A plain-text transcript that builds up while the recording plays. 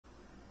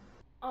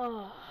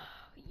Oh,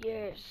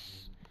 yes.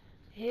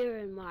 Here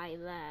in my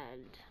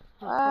land.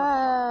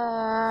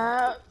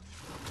 Uh,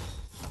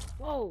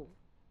 Whoa.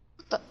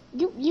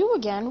 you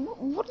again?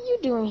 What are you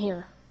doing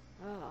here?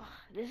 Oh,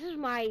 this is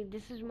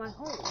my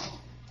home.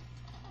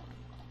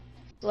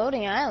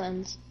 Floating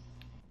islands.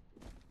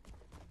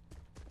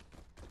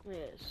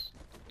 Yes.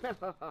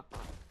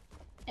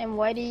 And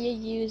why do you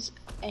use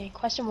a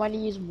question? Why do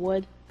you use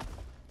wood?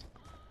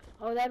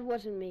 Oh, that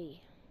wasn't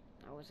me.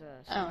 That was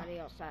Oh, somebody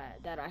outside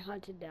that I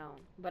hunted down.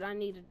 But I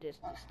needed this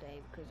to stay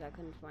because I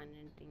couldn't find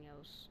anything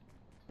else.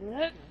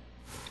 what?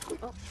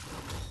 Oh,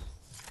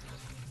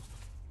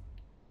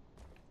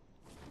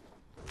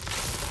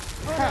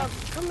 hold Huh? up.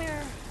 Come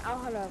here. I'll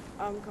hold up.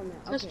 I'm coming.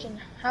 Okay. Question: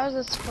 how is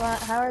this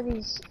flat? How are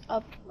these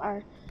up?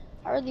 How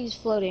are these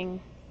floating?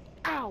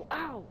 Ow,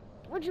 ow.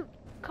 Would you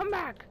come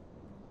back?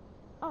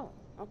 Oh,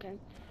 okay.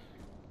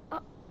 Oh.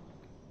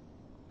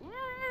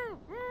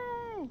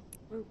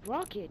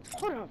 Rocket.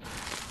 Hold up.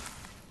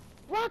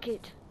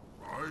 Rocket.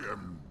 I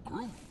am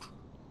Groot.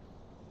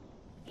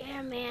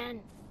 Yeah, man.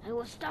 I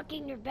was stuck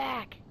in your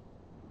back.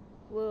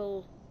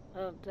 Well,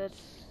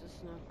 that's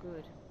not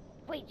good.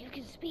 Wait, you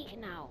can speak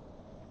now.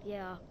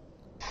 Yeah,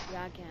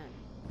 yeah, I can.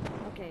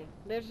 Okay,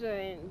 there's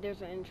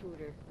an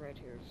intruder right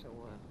here. So,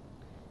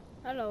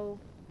 hello.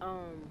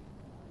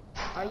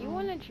 Are you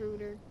an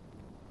intruder?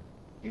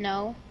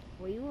 No,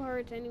 Will you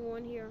hurt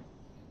anyone here?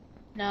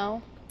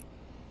 no.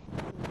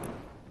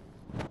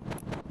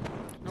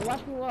 Now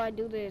watch me while I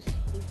do this.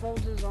 He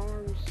folds his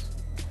arms.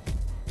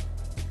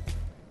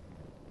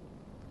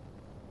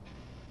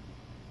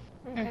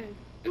 Okay.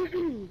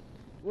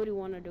 What do you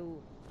want to do?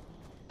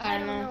 I I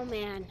don't don't know. know,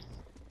 man.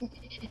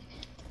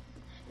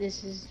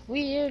 This is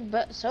weird,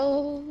 but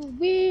so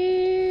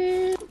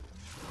weird.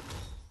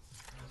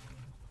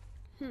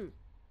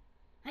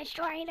 Let's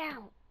try it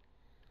out.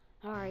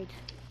 All right.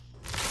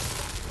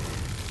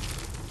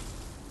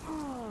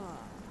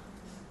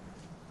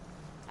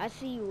 I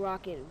see you,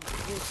 Rocket,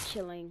 just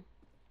chilling.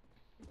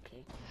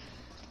 Okay.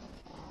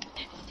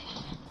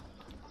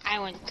 I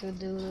want to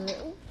do it.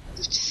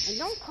 And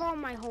don't call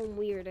my home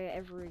weird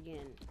ever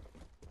again.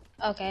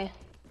 Okay,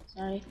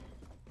 sorry.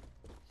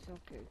 It's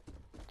okay.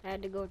 I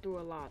had to go through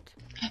a lot.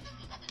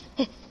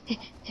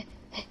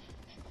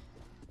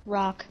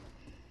 Rock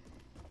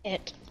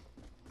it.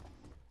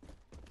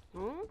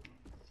 Huh?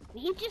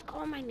 Did he just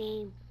call my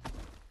name? I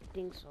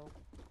think so.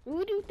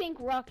 Who do you think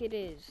Rocket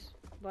is,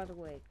 by the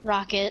way?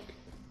 Rocket.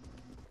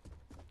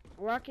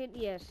 Rocket?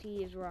 Yes,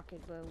 he is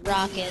Rocket, but what do you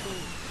Rocket.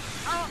 think?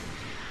 Oh!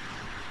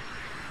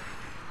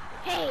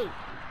 Hey!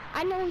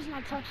 I know he's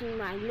not touching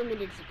my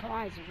limited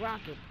supplies of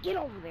Rocket. Get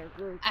over there,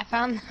 Groot. I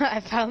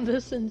found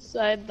this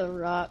inside the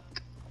rock.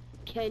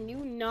 Can you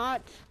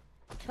not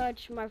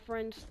touch my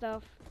friend's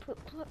stuff?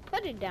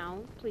 Put it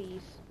down,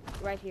 please.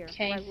 Right here.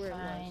 Okay, Right where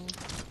fine. it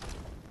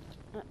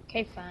was.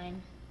 Okay,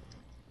 fine.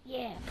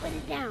 Yeah, put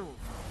it down.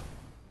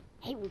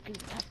 Hate when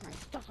people touch my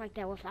stuff like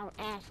that without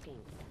asking.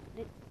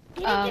 Did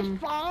it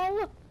just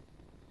fall?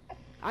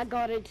 I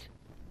got it.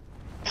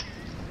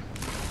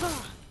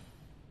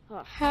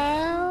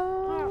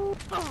 How?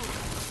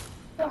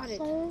 Got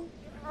it.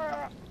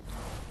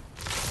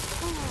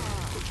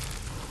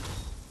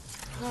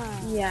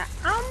 Yeah,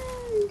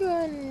 I'm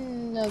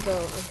gonna go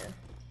over here.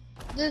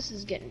 This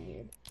is getting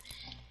weird.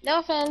 No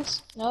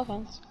offense. No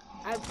offense.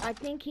 I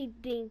think he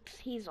thinks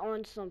he's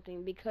on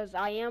something because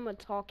I am a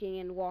talking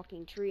and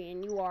walking tree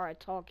and you are a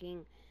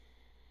talking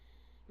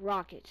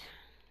rocket.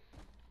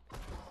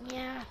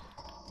 Yeah,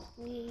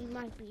 he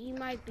might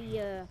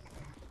be,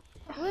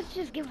 let's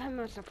just give him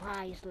a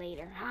surprise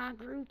later, huh,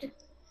 Groot?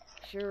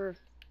 Sure,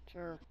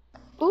 sure.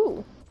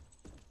 Ooh.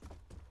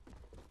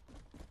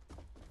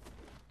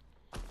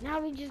 Now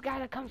we just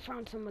gotta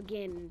confront him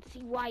again and see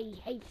why he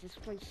hates this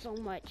place so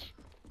much.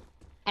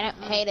 I don't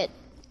hate it.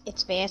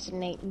 It's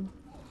fascinating.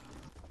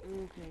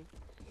 Okay.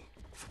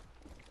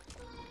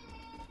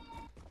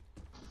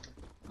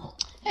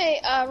 Hey,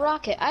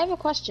 Rocket, I have a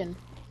question.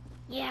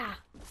 Yeah.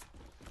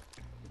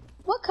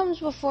 What comes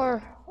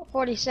before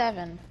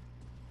 47?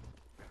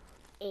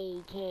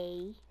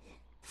 AK.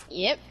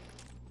 Yep,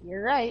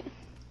 you're right.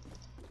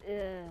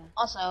 Uh.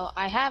 Also,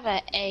 I have a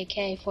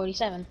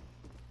AK-47.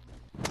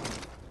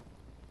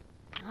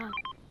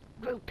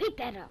 Groot, pick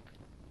that up.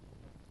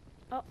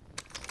 Oh.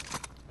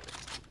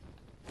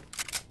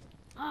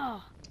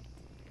 Oh.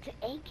 It's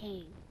an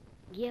AK.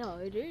 Yeah,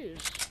 it is.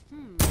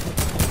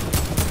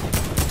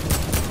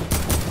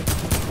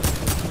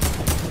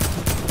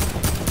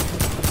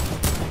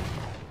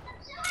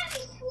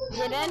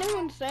 Did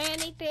anyone say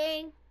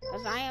anything?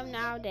 Because I am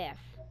now deaf.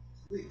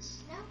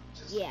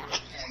 Yeah.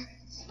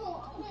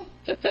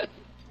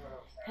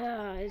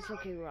 It's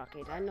okay,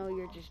 Rocket. I know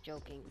you're just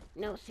joking.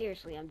 No,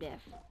 seriously, I'm deaf.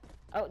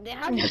 Oh, then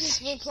how did you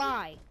just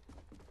reply?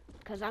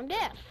 Because I'm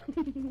deaf.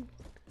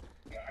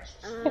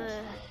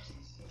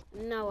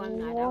 No, I'm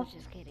not. I was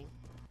just kidding.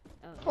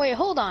 Oh, Wait,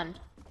 hold on.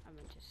 I'm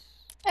just...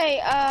 Hey,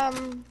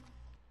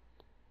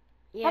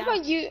 Yeah. how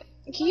about you?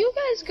 Can you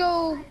guys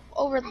go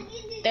over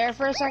there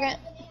for a second?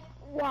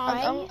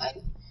 Why?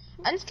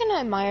 I'm just gonna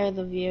admire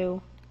the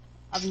view.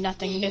 of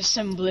nothingness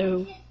and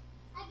blue.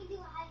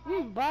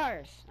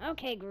 Bars.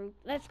 Okay, Groot,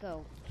 let's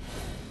go.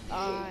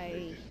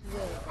 I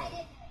will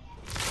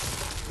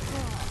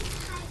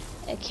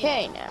go.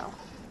 Okay, now.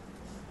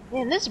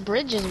 Man, this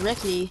bridge is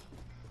rickety.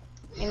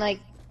 I mean, like,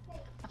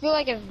 I feel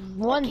like if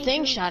one Okay, thing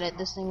Groot. shot it,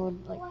 this thing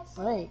would, like,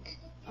 break.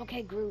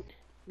 Okay, Groot,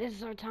 this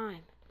is our time.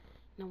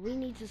 Now we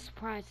need to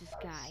surprise this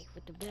guy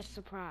with the best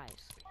surprise.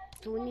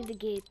 So we need to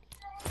get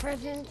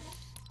presents.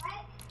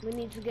 We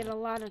need to get a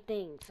lot of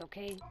things,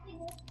 okay?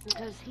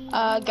 Because he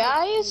likes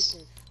Guys?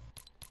 places.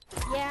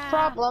 Yeah.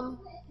 Problem.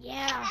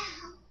 Yeah.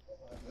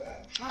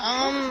 What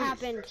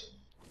happened?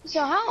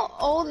 So how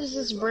old is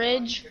this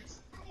bridge?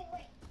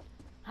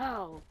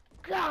 Oh,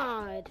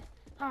 God.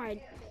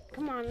 Alright,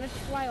 come on, let's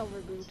fly over,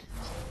 Groot.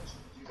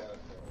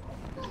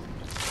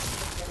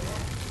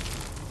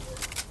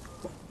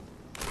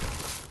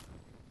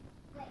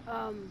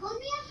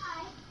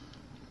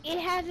 It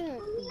hasn't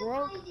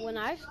broke when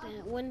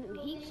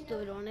he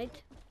stood on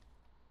it.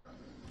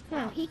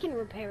 Oh, he can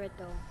repair it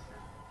though.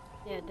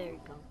 Yeah, there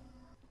you go.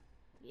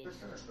 Yes.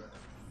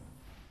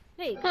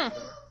 Hey,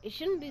 it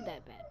shouldn't be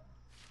that bad.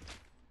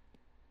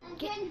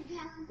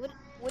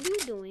 What are you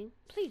doing?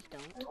 Please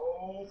don't.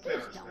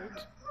 Please don't.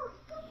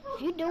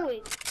 If you do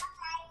it,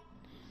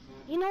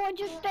 you know what?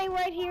 Just stay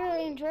right here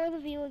and enjoy the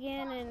view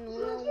again, and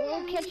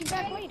we'll catch you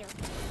back later.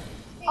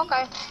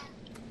 Okay.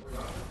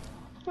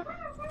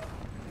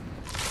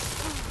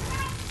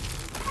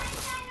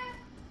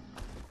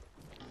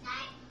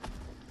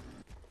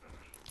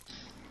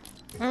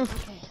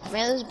 Okay.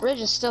 Man, this bridge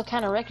is still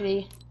kind of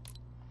rickety.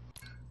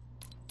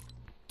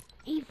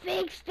 He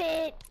fixed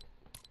it.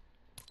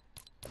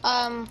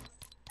 Are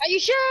you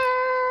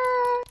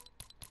sure?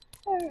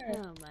 Oh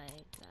my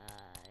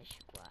gosh,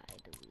 why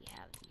do we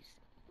have these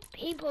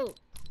people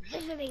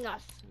visiting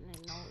us? And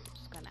they know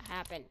it's gonna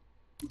happen.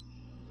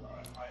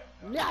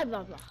 Blah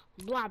blah blah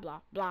blah blah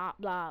blah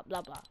blah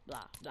blah blah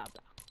blah blah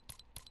blah.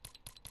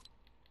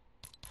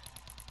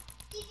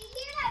 Did you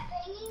hear that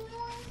banging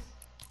noise?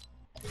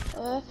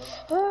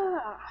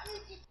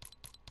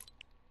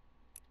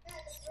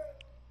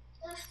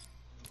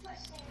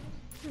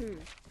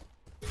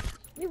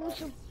 Maybe we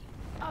should.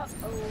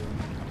 Uh-oh.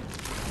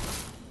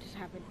 Just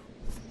happened.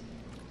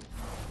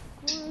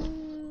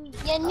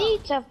 You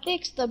need to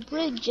fix the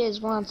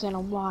bridges once in a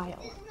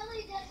while.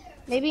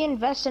 Maybe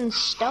invest in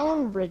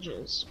stone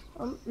bridges.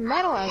 Or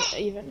metal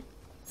even.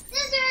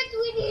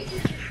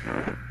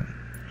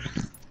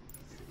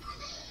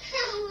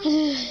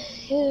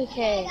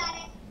 Okay.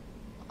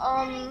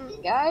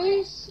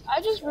 Guys,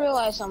 I just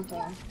realized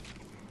something.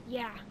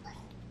 Yeah.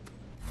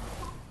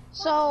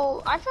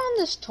 So, I found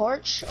this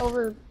torch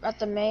over at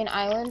the main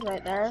island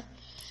right there.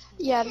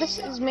 Yeah, this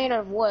is made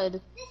of wood.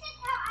 This is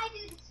how I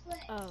do the split.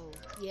 Oh,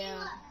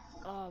 yeah.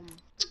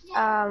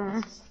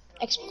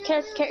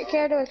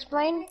 Care to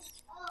explain,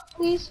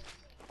 please?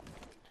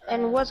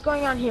 And what's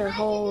going on here?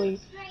 Holy,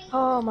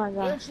 oh my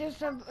gosh. It's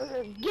just a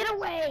get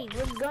away.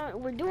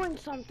 We're doing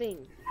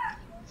something.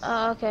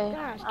 Okay,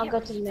 Gosh, I'll can't go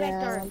to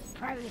respect our the.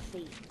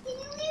 privacy. Can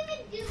you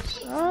even do this?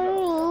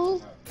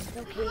 Oh,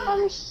 Okay.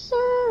 I'm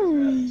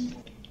sorry.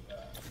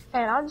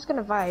 And I'm just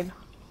gonna vibe.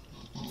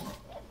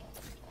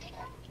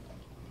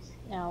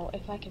 Now,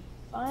 if I can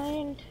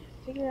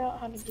figure out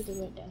how to do the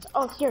right dance.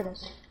 Oh, here it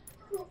is.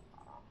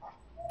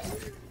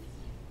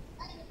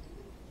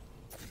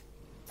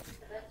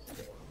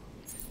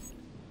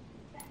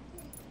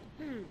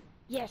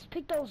 Yes,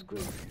 pick those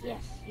groups.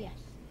 Yes, yes.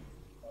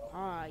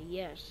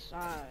 Yes.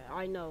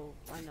 I know.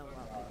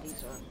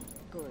 These are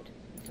good.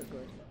 These are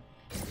good.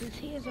 Since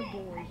he is a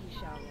boy, he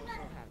shall also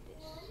have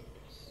this.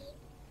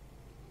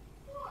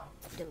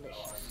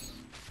 Delicious.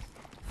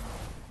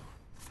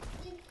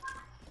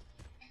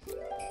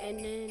 And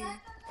then.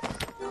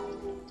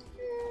 Oh.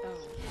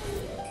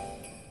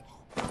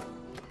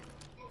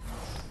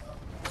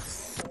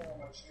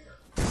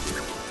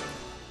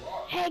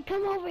 Hey,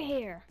 come over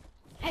here.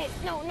 Hey,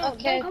 no,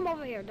 Okay. don't come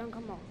over here. Don't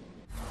come over.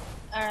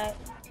 Alright.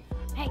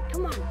 Hey,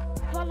 come on.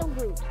 Follow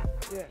Groot.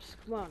 Yes,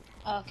 come on.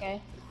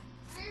 Okay.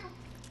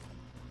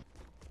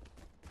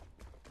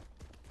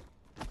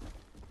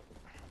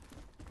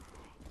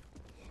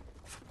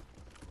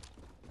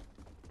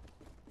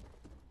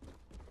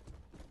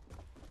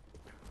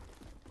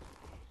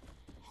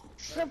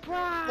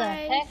 Surprise! The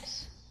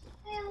hex?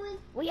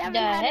 We haven't The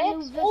had a new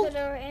hex? Oh.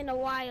 visitor in a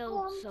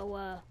while,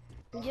 so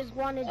we just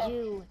wanted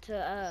you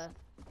to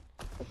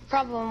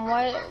Problem,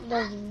 why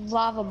there's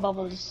lava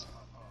bubbles?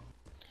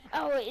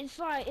 oh, it's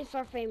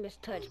our famous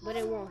touch, but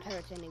it won't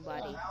hurt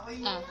anybody.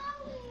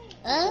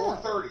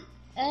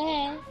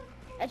 Oh.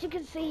 As you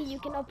can see, you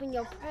can open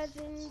your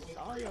presents,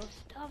 all your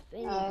stuff,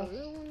 and your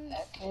balloons.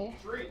 Okay.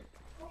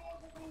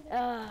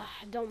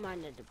 Don't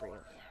mind the debris over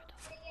there.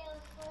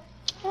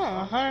 Oh,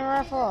 hunting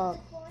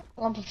rifle.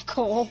 Lump of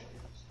coal.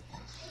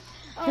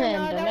 Oh no,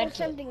 that Donate was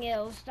something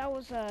else. That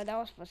was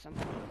for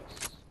something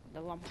else.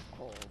 The lump of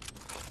coal.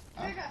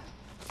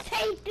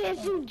 Take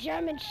this, you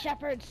German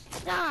shepherds!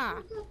 Ah!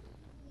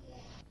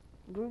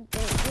 Good work.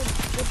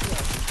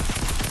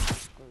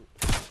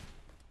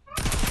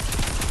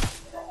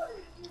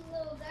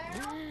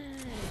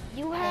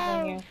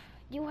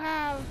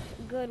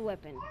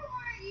 weapon.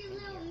 Are you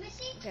little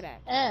missy? Look at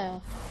that.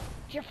 Oh,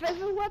 It's your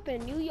favorite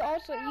weapon. You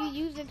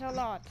use it a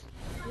lot.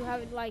 You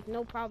have like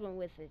no problem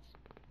with it.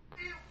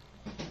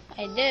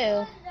 I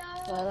do.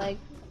 But like,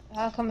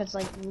 how come it's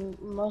like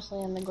mostly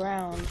on the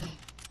ground?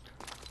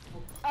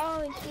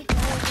 Oh, it's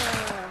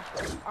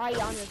because I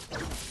honestly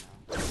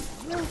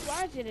don't know.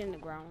 Why is it in the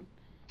ground?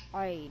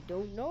 I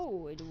don't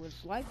know. It was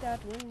like that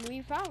when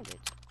we found it.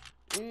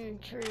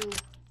 True.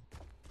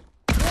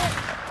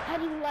 How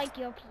do you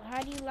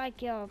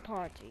like your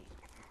party?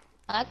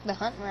 I like the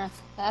hunt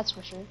rifle, that's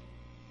for sure.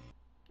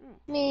 You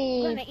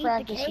Me gonna eat the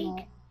practice cake?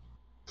 more.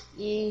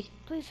 Yeah.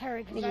 Please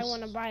hurry, cause Me I just-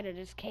 want to bite of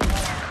this cake.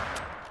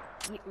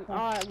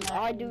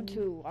 I do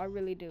too. I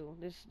really do.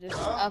 This is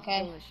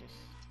Okay. delicious.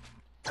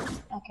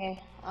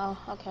 Okay, I'll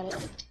cut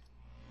it.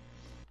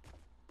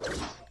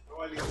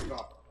 No idea what you're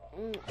talking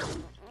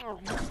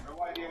about.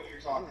 No idea what you're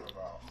talking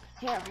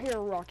about. Here,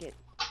 Rocket.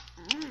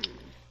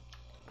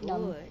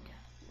 Yum. Good.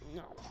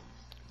 No.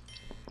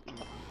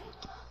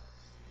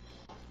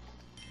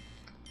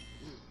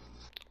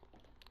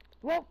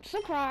 Well,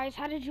 surprise!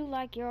 How did you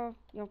like your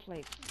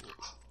plate?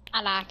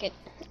 I like it.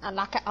 I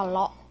like it a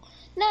lot.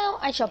 Now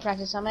I shall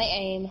practice on my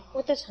aim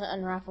with this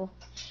hunting rifle.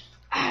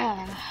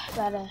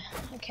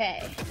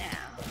 Okay,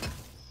 now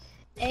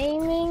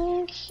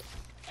aiming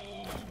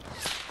and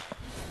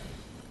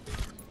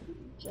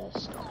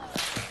just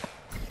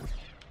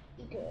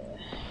good.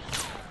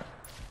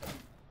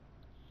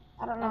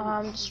 I don't know how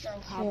I'm just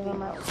trying to feel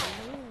them out.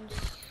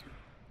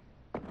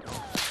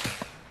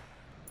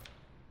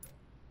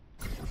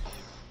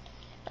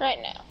 Right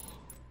now.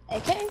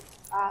 Okay.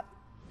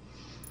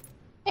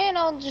 And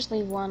I'll just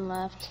leave one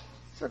left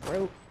for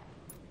Groot.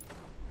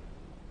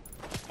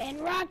 And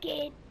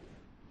Rocket.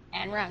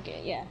 And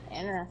Rocket, yeah,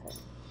 and Rocket.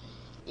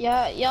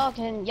 Yeah, y'all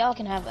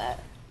can have that.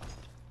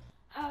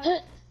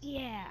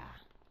 Yeah.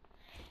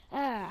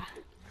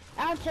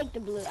 I'll take the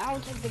blue. I'll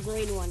take the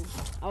green one.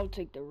 I'll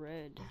take the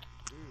red.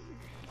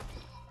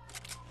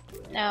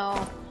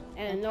 No.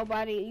 And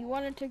nobody. You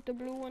want to take the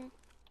blue one?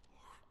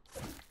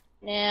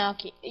 Yeah,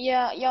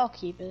 y'all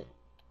keep it.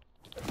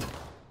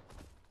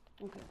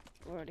 Okay.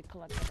 We already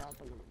collected our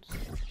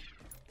balloons.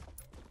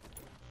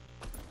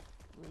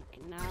 We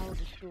can now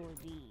destroy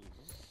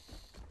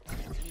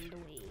these. In the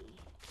way.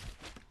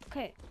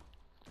 Okay.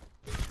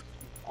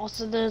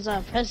 Also, there's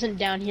a present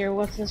down here.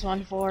 What's this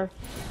one for?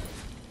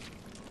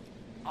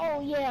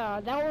 Oh yeah,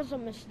 that was a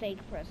mistake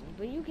present,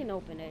 but you can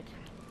open it.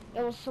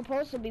 It was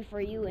supposed to be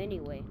for you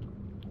anyway.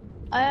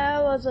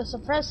 I was a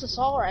suppressed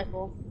assault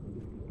rifle.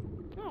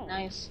 Oh,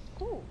 Nice.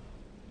 cool.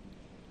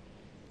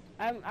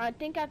 I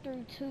think I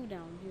threw 2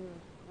 down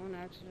here on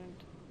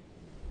accident.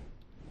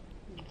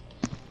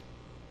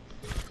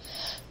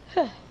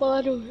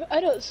 Well,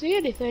 I don't see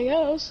anything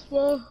else.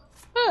 Well,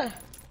 and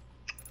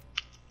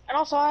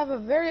also I have a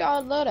very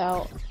odd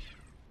loadout.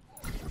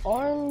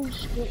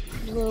 Orange,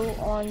 blue,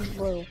 orange,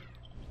 blue.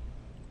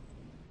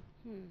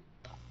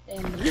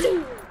 And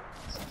blue.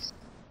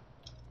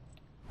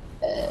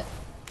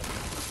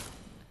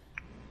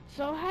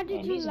 So how did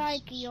Man, you these are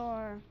like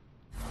your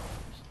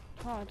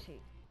party?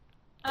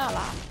 I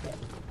like it.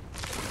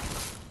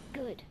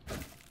 Good.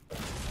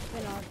 It's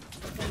been a long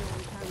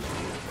time.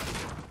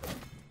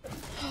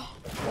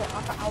 Well,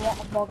 I want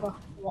a burger.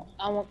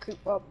 I want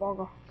keep up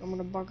burger. I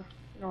want a burger.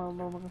 I want a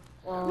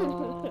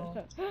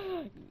burger.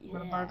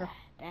 Yeah, burger.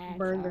 that's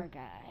Burger. our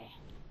guy.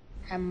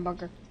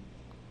 Hamburger.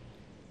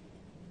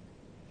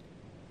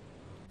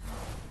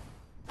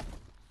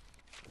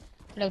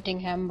 Floating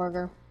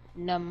hamburger.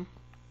 Num.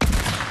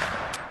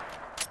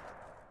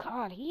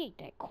 God, he ate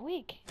that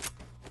quick.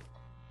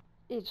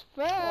 It's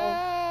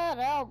Fat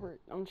Albert.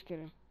 I'm just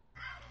kidding.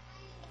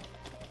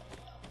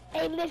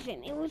 Hey,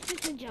 listen, it was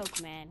just a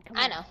joke, man. Come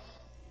on. I know.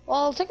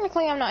 Well,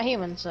 technically I'm not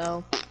human,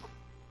 so.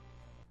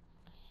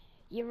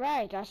 You're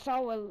right. I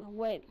saw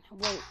what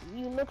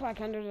you look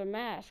like under the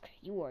mask.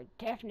 You are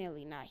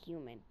definitely not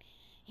human.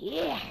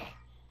 Yeah.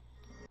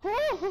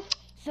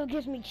 Still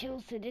gives me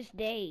chills to this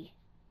day.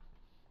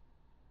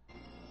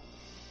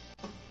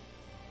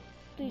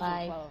 Please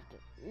Bye. don't fall off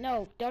the...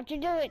 No, don't you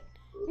do it.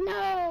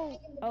 No.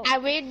 Oh. I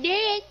will do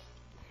it.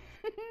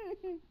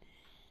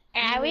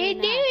 I You will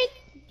do not. it.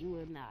 You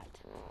will not.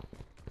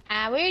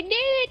 I will do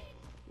it.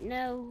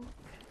 No.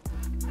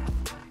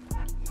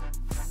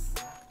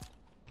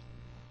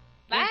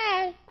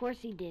 Bye. Of course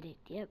he did it.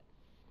 Yep.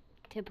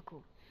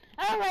 Typical.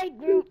 All right,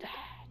 Groot.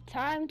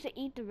 Time to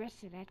eat the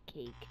rest of that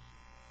cake.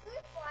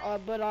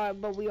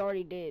 But we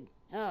already did.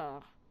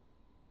 Oh.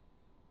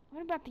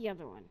 What about the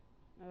other one?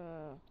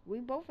 We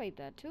both ate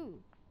that too.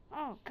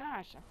 Oh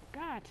gosh, I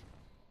forgot.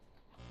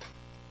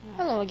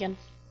 Hello again.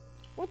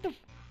 What the?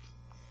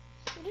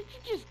 Where did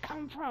you just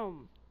come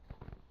from?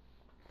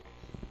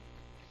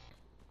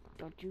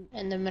 Don't you?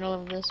 In the middle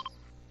of this.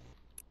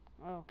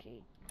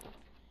 Okay.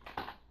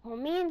 Well,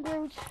 me and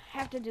Groot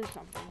have to do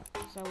something.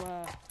 So,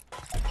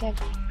 Okay.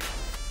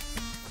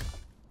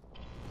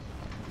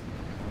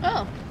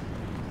 Oh.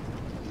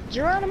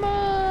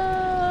 Geronimo!